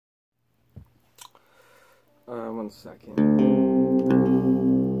One second.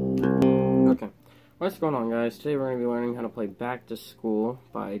 Okay. What's going on, guys? Today we're going to be learning how to play Back to School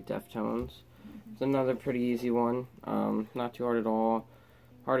by Deftones. It's another pretty easy one. Not too hard at all.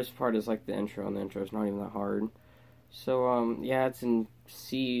 Hardest part is like the intro, and the intro is not even that hard. So, yeah, it's in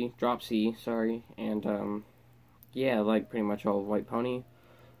C, drop C, sorry, and, yeah, like pretty much all of White Pony.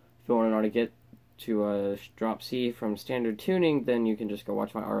 If you want to know how to get to drop C from standard tuning, then you can just go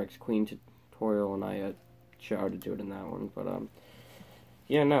watch my RX Queen tutorial, and I show how to do it in that one. But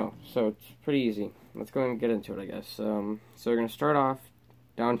yeah, no, so it's pretty easy. Let's go and get into it, I guess. So we're gonna start off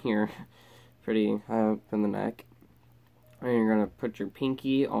down here, pretty high up in the neck, and you're gonna put your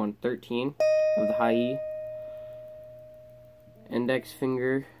pinky on 13 of the high E, index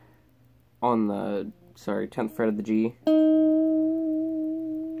finger on the 10th fret of the G,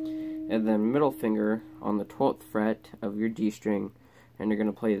 and then middle finger on the 12th fret of your D string, and you're going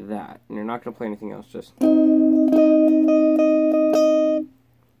to play that. And you're not going to play anything else, just...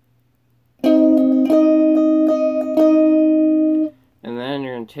 And then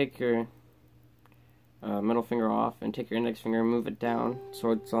you're going to take your middle finger off and take your index finger and move it down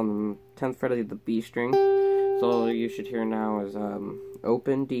so it's on the 10th fret of the B string. So all you should hear now is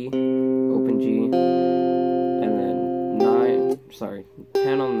open D, open G, and then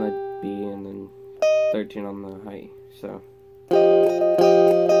 10 on the B, and then 13 on the high E. So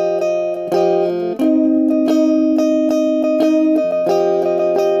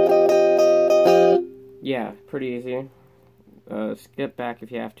yeah, pretty easy. Skip back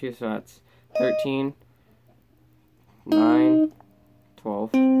if you have to, so that's 13, 9,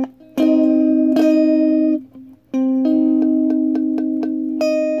 12.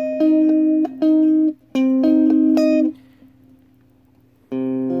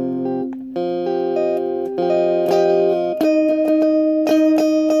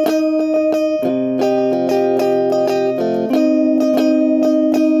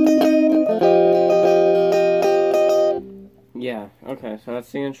 Yeah, okay, so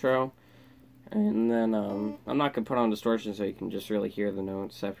that's the intro, and then, I'm not going to put on distortion so you can just really hear the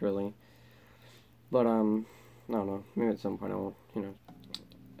notes separately, but, I don't know, maybe at some point I will,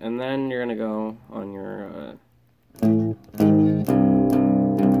 and then you're going to go on your,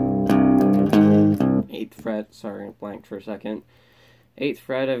 8th fret, sorry, I blanked for a second, 8th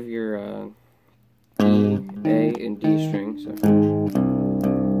fret of your, E, A, and D string, so,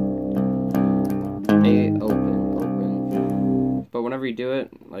 A, open. But whenever you do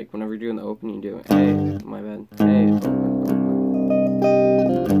it, like whenever you're doing the open, you do A, my bad, A,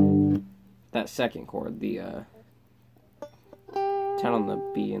 open. That second chord, the 10 on the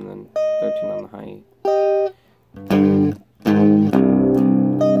B and then 13 on the high E.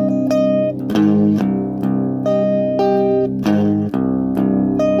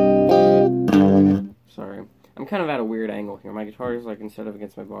 Sorry, I'm kind of at a weird angle here. My guitar is like, instead of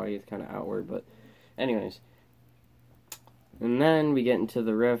against my body, it's kind of outward, but anyways. And then we get into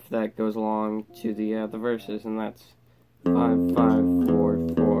the riff that goes along to the verses, and that's 5, 5, 4,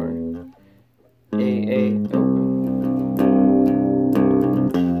 4, A, open.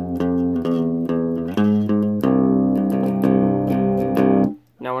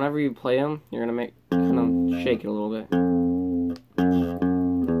 Now, whenever you play them, you're gonna kind of shake it a little bit.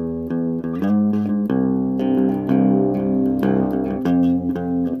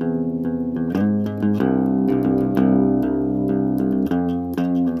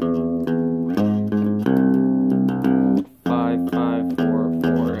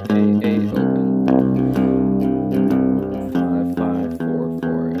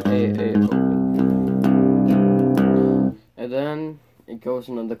 8 open. And then it goes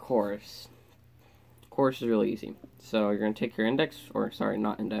into the chorus. Chorus is really easy. So you're going to take your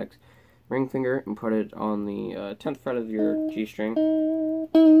ring finger and put it on the 10th fret of your G string.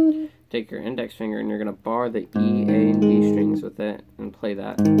 Take your index finger and you're going to bar the E, A, and D strings with it and play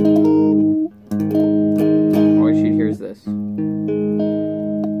that. All you should hear is this.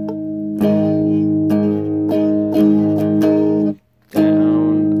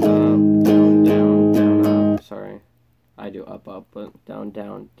 I do up, up, but down,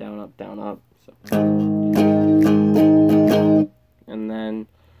 down, down, up, so. And then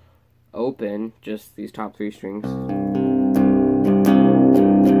open, just these top 3 strings.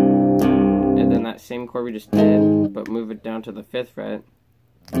 And then that same chord we just did, but move it down to the 5th fret.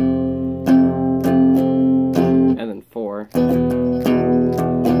 And then 4.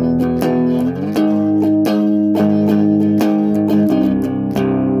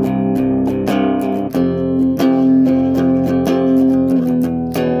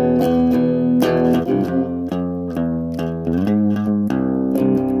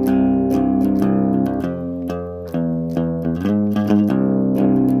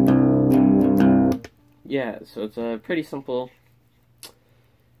 so it's pretty simple.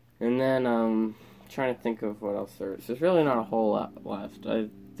 And then trying to think of what else there is. There's really not a whole lot left. I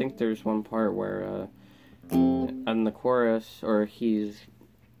think there's one part where in the chorus, or he's,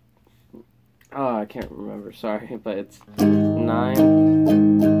 oh, I can't remember, sorry, but it's 9,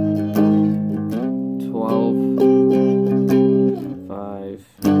 12,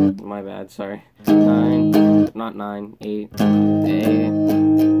 5, my bad, sorry, 9, not 9, 8, 8,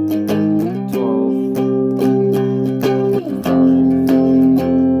 12, 5,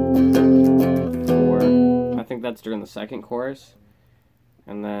 4, I think that's during the second chorus,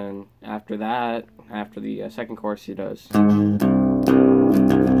 and then after that, after the second chorus, he does.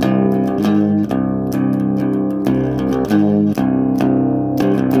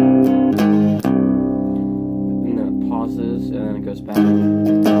 Pauses, and then it goes back.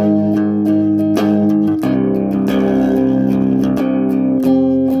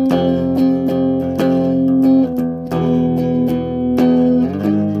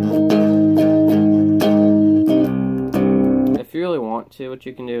 If you really want to, what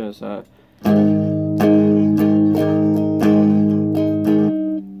you can do is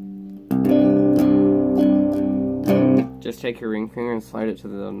just take your ring finger and slide it to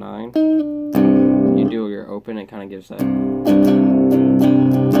the 9. You do your open, it kind of gives that. I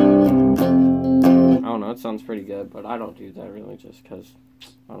don't know, it sounds pretty good, but I don't do that really just because,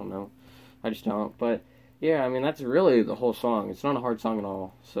 I don't know, I just don't. But yeah, I mean, that's really the whole song. It's not a hard song at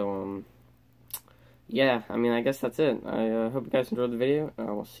all. So, yeah, I mean, I guess that's it. I hope you guys enjoyed the video, and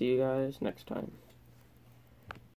I will see you guys next time.